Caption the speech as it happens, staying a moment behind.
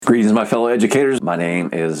Greetings, my fellow educators. My name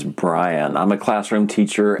is Brian. I'm a classroom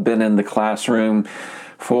teacher. I've been in the classroom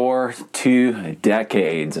for 2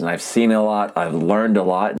 decades, and I've seen a lot. I've learned a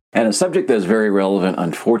lot. And a subject that is very relevant,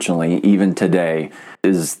 unfortunately, even today,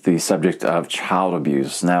 is the subject of child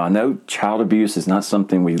abuse. Now, I know child abuse is not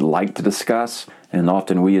something we like to discuss, and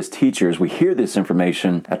often we as teachers, we hear this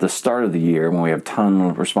information at the start of the year when we have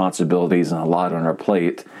tons of responsibilities and a lot on our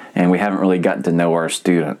plate, and we haven't really gotten to know our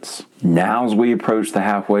students. Now, as we approach the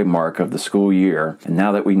halfway mark of the school year, and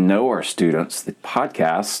now that we know our students, the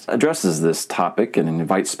podcast addresses this topic and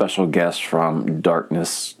invites special guests from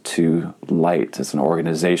Darkness to Light. It's an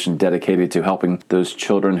organization dedicated to helping those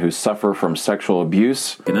children who suffer from sexual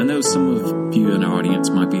abuse. And I know some of you in our audience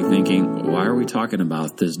might be thinking, why are we talking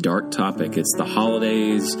about this dark topic? It's the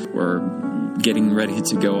holidays. We're getting ready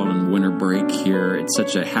to go on winter break here. It's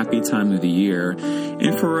such a happy time of the year.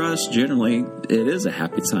 And for us, generally, it is a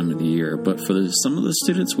happy time of the year. But for some of the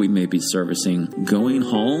students we may be servicing, going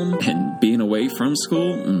home and being away from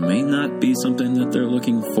school may not be something that they're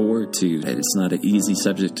looking forward to. It's not an easy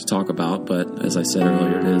subject to talk about, but as I said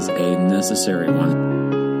earlier, it is a necessary one.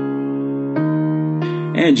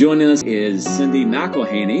 And joining us is Cindy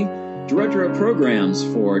McElhaney, Director of Programs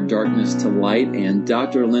for Darkness to Light, and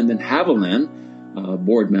Dr. Lyndon Haviland,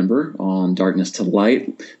 board member on Darkness to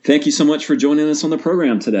Light. Thank you so much for joining us on the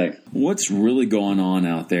program today. What's really going on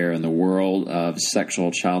out there in the world of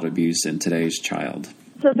sexual child abuse in today's child?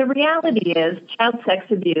 So the reality is child sex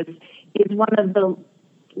abuse is one of the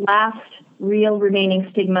last real remaining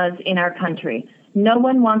stigmas in our country. No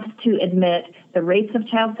one wants to admit the rates of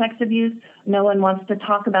child sex abuse. No one wants to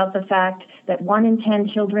talk about the fact that 1 in 10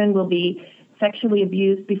 children will be sexually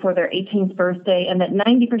abused before their 18th birthday, and that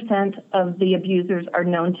 90% of the abusers are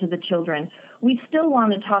known to the children. We still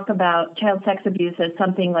want to talk about child sex abuse as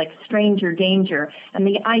something like stranger danger, and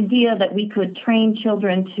the idea that we could train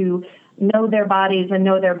children to know their bodies and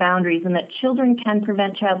know their boundaries, and that children can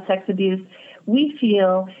prevent child sex abuse, we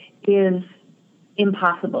feel is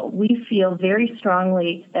impossible. We feel very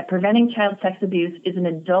strongly that preventing child sex abuse is an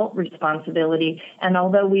adult responsibility, and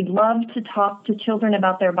although we'd love to talk to children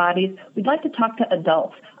about their bodies, we'd like to talk to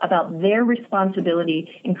adults about their responsibility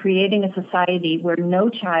in creating a society where no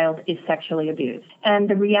child is sexually abused. And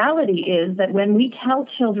the reality is that when we tell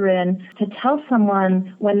children to tell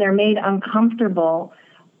someone when they're made uncomfortable,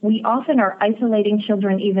 we often are isolating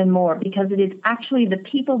children even more, because it is actually the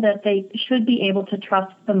people that they should be able to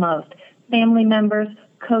trust the most. Family members,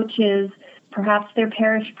 coaches, perhaps their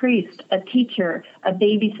parish priest, a teacher, a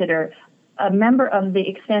babysitter, a member of the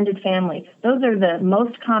extended family. Those are the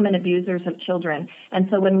most common abusers of children. And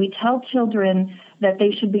so when we tell children that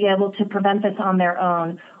they should be able to prevent this on their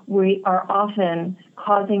own, we are often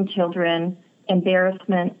causing children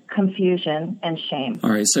embarrassment, confusion, and shame.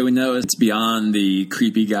 All right, so we know it's beyond the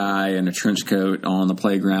creepy guy in a trench coat on the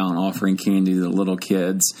playground offering candy to the little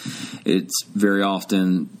kids. It's very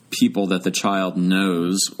often people that the child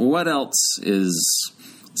knows. What else is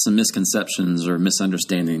some misconceptions or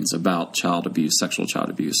misunderstandings about child abuse, sexual child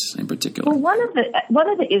abuse in particular? Well, one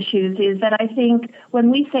of the issues is that I think when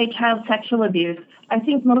we say child sexual abuse, I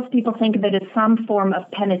think most people think of it as some form of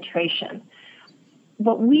penetration.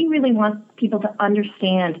 What we really want people to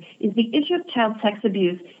understand is the issue of child sex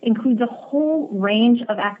abuse includes a whole range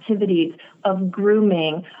of activities of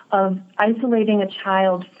grooming, of isolating a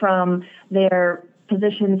child from their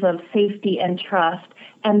positions of safety and trust.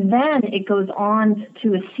 And then it goes on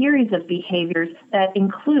to a series of behaviors that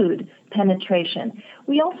include penetration.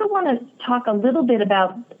 We also want to talk a little bit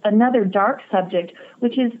about another dark subject,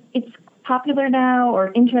 which is it's popular now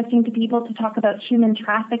or interesting to people to talk about human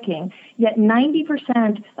trafficking, yet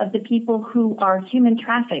 90% of the people who are human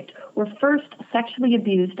trafficked were first sexually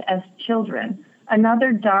abused as children.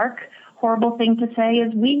 Another dark, horrible thing to say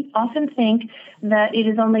is we often think that it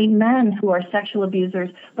is only men who are sexual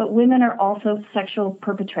abusers, but women are also sexual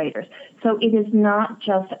perpetrators. So it is not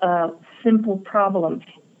just a simple problem.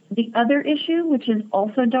 The other issue, which is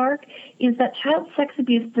also dark, is that child sex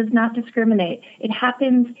abuse does not discriminate. It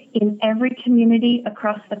happens in every community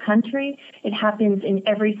across the country. It happens in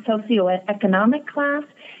every socioeconomic class.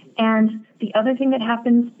 And the other thing that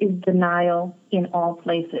happens is denial in all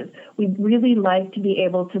places. We'd really like to be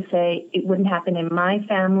able to say it wouldn't happen in my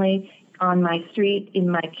family, on my street,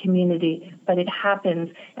 in my community, but it happens.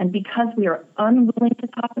 And because we are unwilling to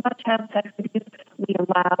talk about child sex abuse, we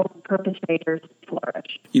allow perpetrators to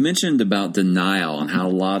flourish. You mentioned about denial and how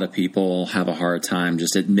a lot of people have a hard time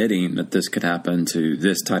just admitting that this could happen to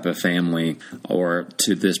this type of family or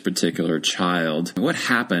to this particular child. What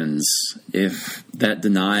happens if that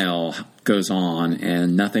denial goes on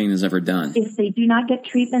and nothing is ever done. If they do not get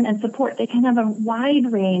treatment and support, they can have a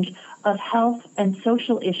wide range of health and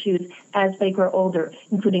social issues as they grow older,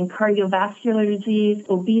 including cardiovascular disease,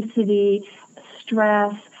 obesity,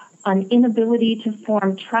 stress, an inability to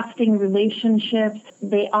form trusting relationships.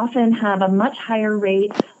 They often have a much higher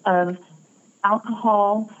rate of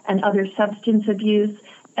alcohol and other substance abuse.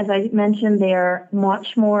 As I mentioned, they're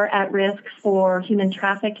much more at risk for human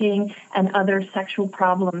trafficking and other sexual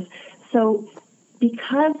problems. So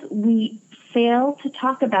because we fail to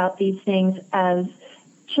talk about these things as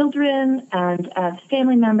children and as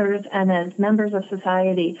family members and as members of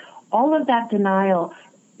society, all of that denial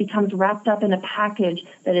becomes wrapped up in a package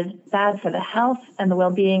that is bad for the health and the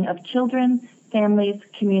well-being of children, families,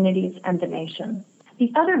 communities, and the nation.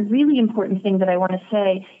 The other really important thing that I want to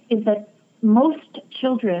say is that most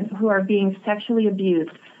children who are being sexually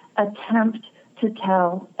abused attempt to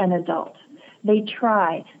tell an adult. They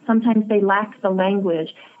try. Sometimes they lack the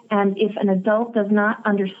language. And if an adult does not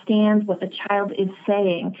understand what the child is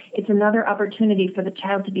saying, it's another opportunity for the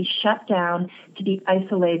child to be shut down, to be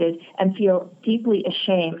isolated, and feel deeply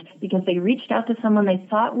ashamed because they reached out to someone they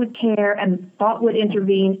thought would care and thought would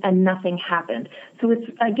intervene, and nothing happened. So it's,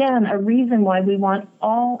 again, a reason why we want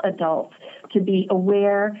all adults to be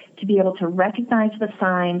aware, to be able to recognize the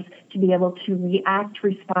signs, to be able to react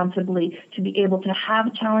responsibly, to be able to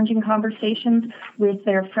have challenging conversations with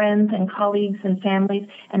their friends and colleagues and families,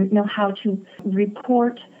 and know how to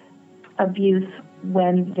report abuse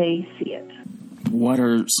when they see it. What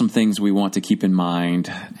are some things we want to keep in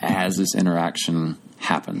mind as this interaction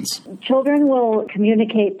happens? Children will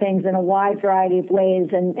communicate things in a wide variety of ways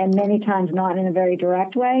and many times not in a very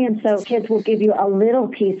direct way. And so kids will give you a little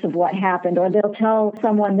piece of what happened, or they'll tell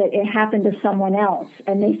someone that it happened to someone else,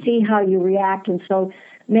 and they see how you react. And so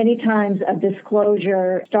many times a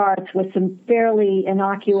disclosure starts with some fairly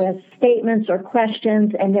innocuous statements or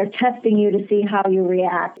questions, and they're testing you to see how you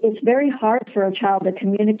react. It's very hard for a child to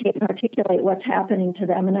communicate and articulate what's happening to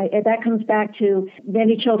them. And that comes back to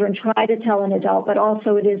many children try to tell an adult, but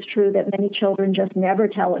also it is true that many children just never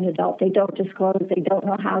tell an adult. They don't disclose, they don't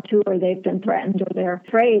know how to, or they've been threatened, or they're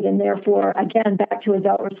afraid. And therefore, again, back to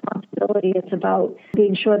adult responsibility, it's about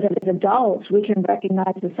being sure that as adults, we can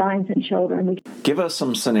recognize the signs in children. Give us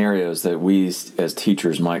some scenarios that we as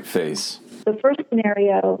teachers might face. The first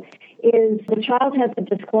scenario is the child hasn't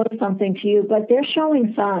disclosed something to you, but they're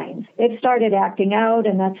showing signs. They've started acting out,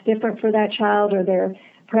 and that's different for that child, or they're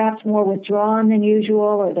perhaps more withdrawn than usual,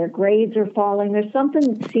 or their grades are falling. There's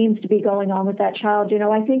something that seems to be going on with that child.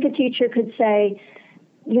 I think a teacher could say,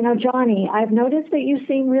 Johnny, I've noticed that you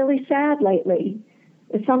seem really sad lately.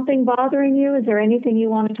 Is something bothering you? Is there anything you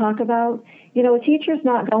want to talk about? A teacher's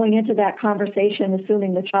not going into that conversation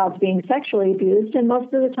assuming the child's being sexually abused, and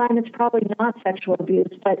most of the time it's probably not sexual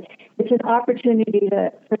abuse, but it's an opportunity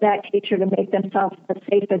for that teacher to make themselves a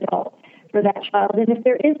safe adult for that child. And if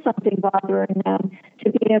there is something bothering them,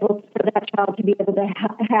 for that child to be able to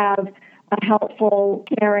have a helpful,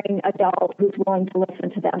 caring adult who's willing to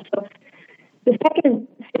listen to them. So the second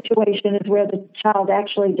situation is where the child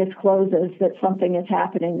actually discloses that something is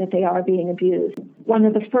happening, that they are being abused. One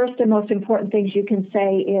of the first and most important things you can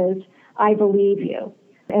say is, I believe you,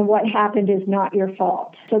 and what happened is not your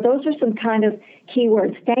fault. So those are some kind of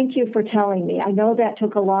keywords. Thank you for telling me. I know that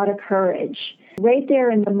took a lot of courage. Right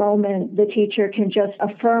there in the moment, the teacher can just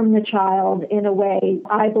affirm the child in a way,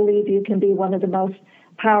 I believe you, can be one of the most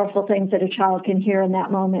powerful things that a child can hear in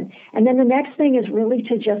that moment. And then the next thing is really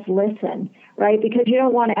to just listen, right? Because you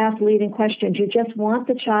don't want to ask leading questions. You just want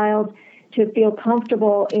the child to feel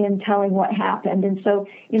comfortable in telling what happened. And so,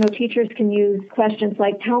 teachers can use questions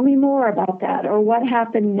like, tell me more about that, or what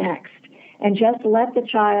happened next? And just let the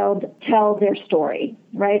child tell their story,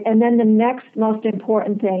 right? And then the next most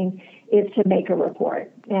important thing is to make a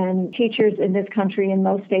report. And teachers in this country in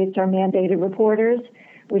most states are mandated reporters,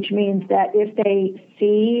 which means that if they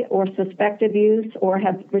see or suspect abuse or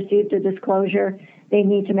have received a disclosure, they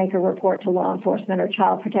need to make a report to law enforcement or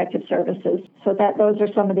child protective services. So those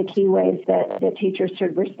are some of the key ways that teachers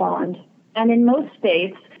should respond. And in most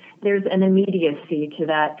states, there's an immediacy to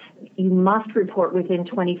that. You must report within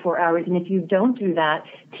 24 hours. And if you don't do that,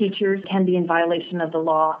 teachers can be in violation of the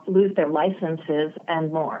law, lose their licenses,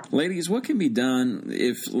 and more. Ladies, what can be done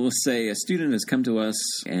if, let's say, a student has come to us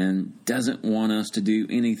and doesn't want us to do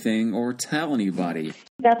anything or tell anybody?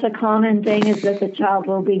 That's a common thing, is that the child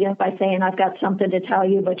will begin by saying, I've got something to tell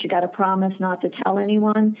you, but you got to promise not to tell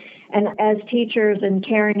anyone. And as teachers and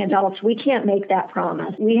caring adults, we can't make that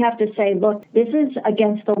promise. We have to say, look, this is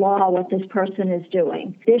against the law what this person is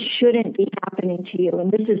doing. This shouldn't be happening. happening to you,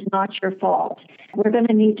 and this is not your fault. We're going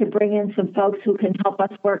to need to bring in some folks who can help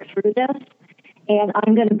us work through this, and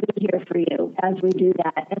I'm going to be here for you as we do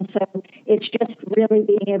that. And so it's just really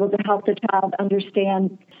being able to help the child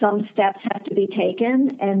understand some steps have to be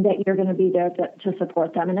taken and that you're going to be there to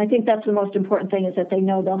support them. And I think that's the most important thing, is that they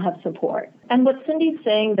know they'll have support. And what Cindy's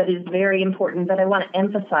saying that is very important that I want to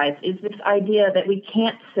emphasize is this idea that we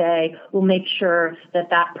can't say, we'll make sure that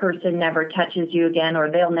that person never touches you again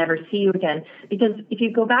or they'll never see you again. Because if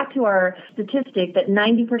you go back to our statistic that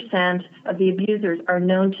 90% of the abusers are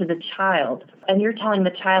known to the child, and you're telling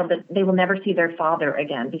the child that they will never see their father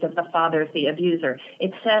again because the father is the abuser,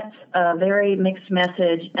 it sets a very mixed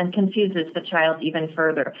message and confuses the child even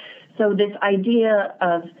further. So this idea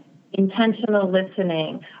of intentional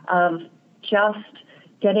listening, of just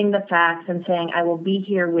getting the facts and saying, I will be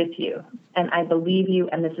here with you, and I believe you,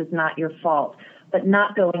 and this is not your fault, but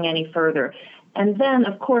not going any further. And then,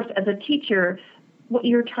 of course, as a teacher, what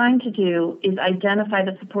you're trying to do is identify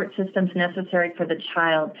the support systems necessary for the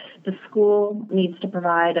child. The school needs to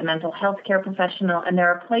provide a mental health care professional, and there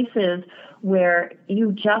are places where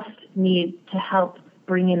you just need to help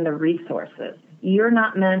bring in the resources. You're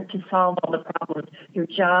not meant to solve all the problems. Your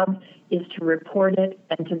job is to report it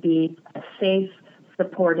and to be a safe,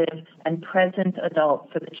 supportive, and present adult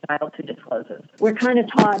for the child who discloses. We're kind of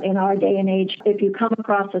taught in our day and age, if you come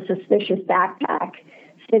across a suspicious backpack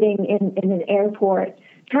sitting in an airport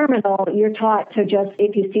terminal, you're taught to just,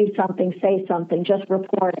 if you see something, say something, just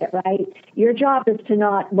report it, right? Your job is to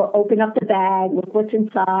not open up the bag, look what's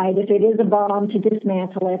inside. If it is a bomb, to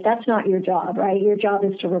dismantle it. That's not your job, right? Your job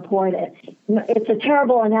is to report it. It's a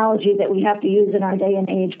terrible analogy that we have to use in our day and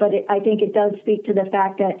age, but I think it does speak to the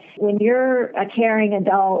fact that when you're a caring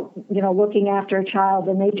adult, looking after a child,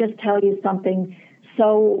 and they just tell you something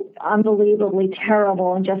so unbelievably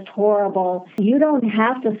terrible and just horrible, you don't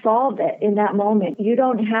have to solve it in that moment. You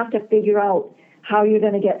don't have to figure out how you're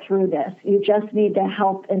going to get through this. You just need to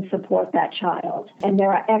help and support that child. And there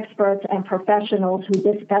are experts and professionals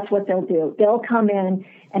that's what they'll do. They'll come in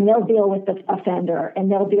and they'll deal with the offender, and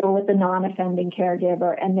they'll deal with the non-offending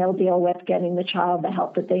caregiver, and they'll deal with getting the child the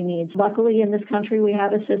help that they need. Luckily, in this country, we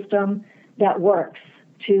have a system that works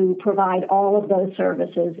to provide all of those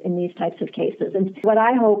services in these types of cases. And what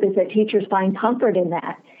I hope is that teachers find comfort in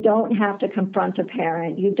that. You don't have to confront a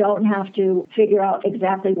parent. You don't have to figure out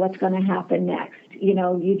exactly what's going to happen next.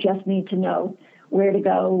 You just need to know where to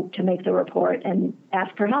go to make the report and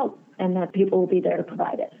ask for help, and that people will be there to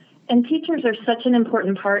provide it. And teachers are such an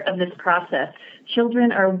important part of this process.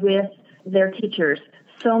 Children are with their teachers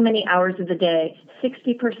so many hours of the day.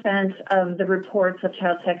 60% of the reports of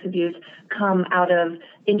child sex abuse come out of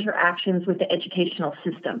interactions with the educational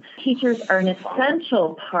system. Teachers are an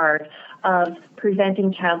essential part of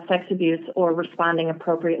preventing child sex abuse or responding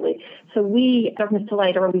appropriately. So we, Darkness to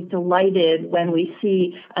Light, are always delighted when we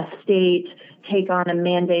see a state take on a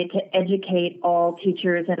mandate to educate all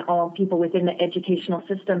teachers and all people within the educational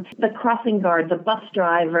system. The crossing guard, the bus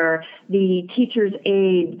driver, the teacher's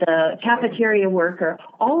aide, the cafeteria worker,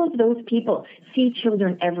 all of those people see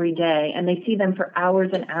children every day, and they see them for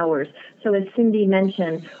hours and hours. So as Cindy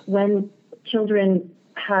mentioned, when children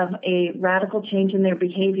have a radical change in their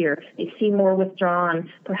behavior, they seem more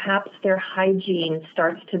withdrawn, perhaps their hygiene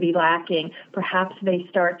starts to be lacking, perhaps they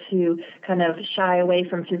start to kind of shy away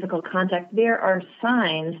from physical contact, there are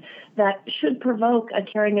signs that should provoke a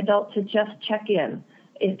caring adult to just check in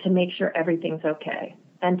to make sure everything's okay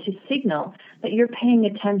and to signal that you're paying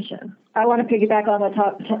attention. I want to piggyback on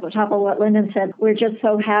the top of what Lyndon said. We're just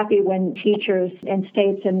so happy when teachers and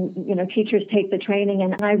states and, teachers take the training.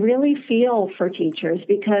 And I really feel for teachers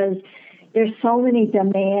because there's so many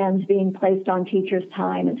demands being placed on teachers'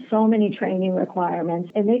 time and so many training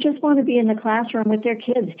requirements. And they just want to be in the classroom with their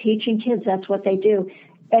kids, teaching kids. That's what they do.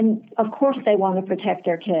 And of course they want to protect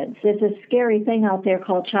their kids. There's a scary thing out there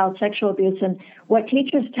called child sexual abuse. And what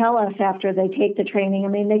teachers tell us after they take the training,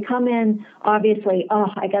 they come in, obviously,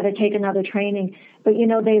 I got to take another training. But,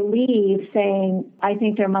 they leave saying, I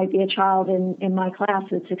think there might be a child in my class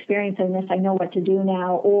that's experiencing this. I know what to do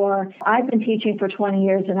now. Or I've been teaching for 20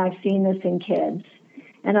 years and I've seen this in kids.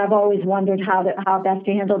 And I've always wondered how best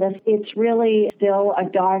to handle this. It's really still a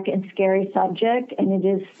dark and scary subject, and it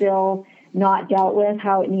is still not dealt with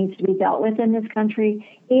how it needs to be dealt with in this country.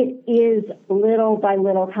 It is little by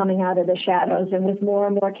little coming out of the shadows, and with more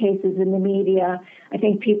and more cases in the media, I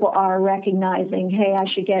think people are recognizing, hey, I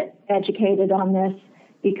should get educated on this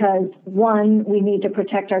because, one, we need to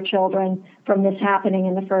protect our children from this happening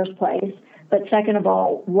in the first place. But second of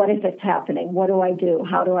all, what if it's happening? What do I do?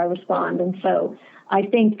 How do I respond? And so I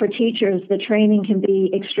think for teachers, the training can be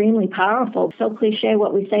extremely powerful. So cliche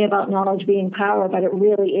what we say about knowledge being power, but it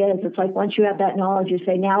really is. It's like once you have that knowledge, you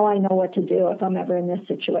say, now I know what to do if I'm ever in this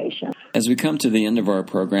situation. As we come to the end of our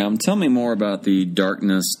program, tell me more about the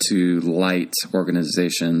Darkness to Light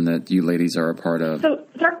organization that you ladies are a part of. So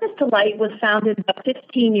Darkness to Light was founded about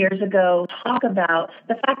 15 years ago to talk about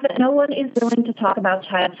the fact that no one is willing to talk about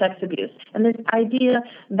child sex abuse, and this idea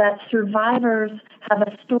that survivors have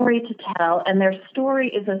a story to tell, and their story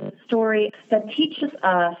is a story that teaches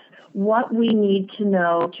us what we need to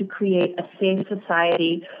know to create a safe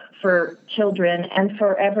society for children and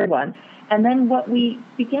for everyone. And then what we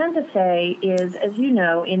began to say is, as you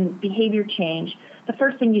know, in behavior change, the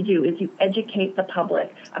first thing you do is you educate the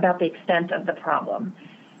public about the extent of the problem.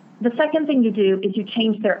 The second thing you do is you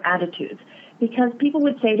change their attitudes, because people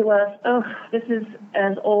would say to us, oh, this is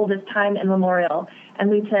as old as time immemorial.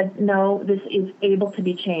 And we said, no, this is able to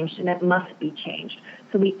be changed, and it must be changed.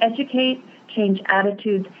 So we educate, change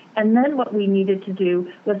attitudes, and then what we needed to do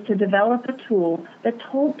was to develop a tool that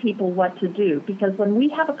told people what to do. Because when we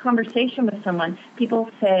have a conversation with someone,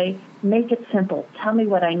 people say, make it simple. Tell me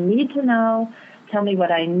what I need to know, tell me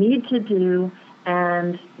what I need to do,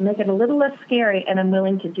 and make it a little less scary, and I'm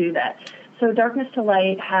willing to do that. So Darkness to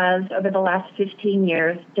Light has, over the last 15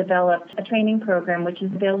 years, developed a training program which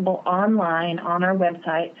is available online on our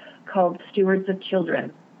website called Stewards of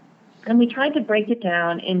Children. And we tried to break it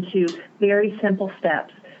down into very simple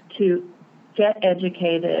steps to get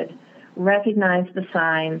educated, recognize the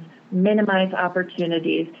signs, minimize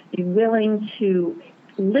opportunities, be willing to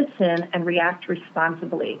listen and react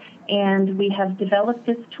responsibly. And we have developed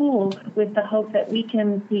this tool with the hope that we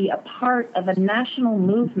can be a part of a national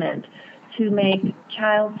movement to make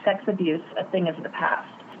child sex abuse a thing of the past.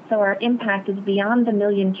 So our impact is beyond the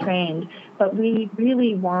million trained, but we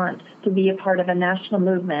really want to be a part of a national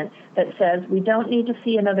movement that says we don't need to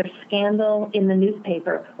see another scandal in the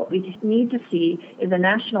newspaper. What we need to see is a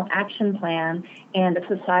national action plan and a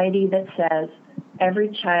society that says every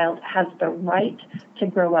child has the right to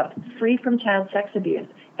grow up free from child sex abuse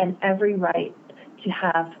and every right to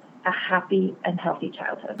have a happy and healthy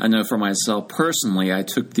childhood. I know for myself personally, I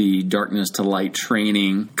took the Darkness to Light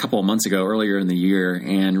training a couple of months ago, earlier in the year,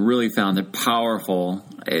 and really found it powerful.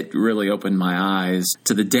 It really opened my eyes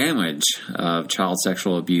to the damage of child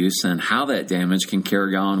sexual abuse and how that damage can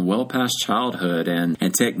carry on well past childhood, and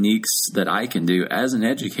techniques that I can do as an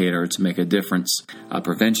educator to make a difference.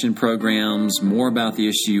 Prevention programs, more about the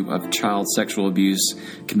issue of child sexual abuse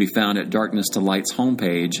can be found at Darkness to Light's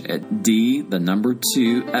homepage at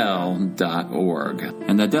d2l.org.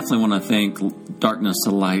 And I definitely want to thank Darkness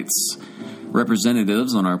to Light's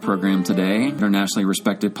representatives on our program today, internationally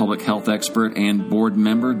respected public health expert and board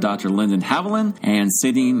member Dr. Lyndon Haviland, and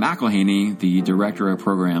Sydney McElhaney, the Director of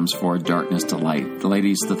Programs for Darkness to Light.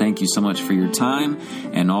 Ladies, thank you so much for your time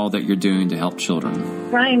and all that you're doing to help children.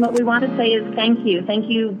 Brian, what we want to say is thank you. Thank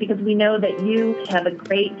you because we know that you have a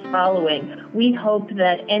great following. We hope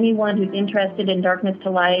that anyone who's interested in Darkness to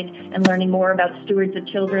Light and learning more about Stewards of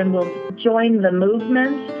Children will join the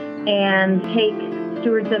movement and take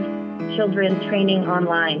Stewards of Children training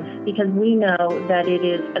online, because we know that it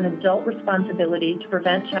is an adult responsibility to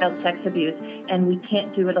prevent child sex abuse, and we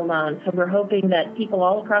can't do it alone. So we're hoping that people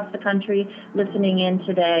all across the country listening in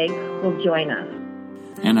today will join us.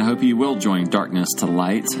 And I hope you will join Darkness to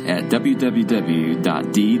Light at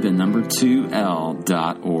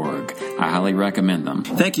www.d2l.org. I highly recommend them.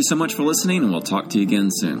 Thank you so much for listening, and we'll talk to you again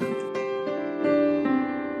soon.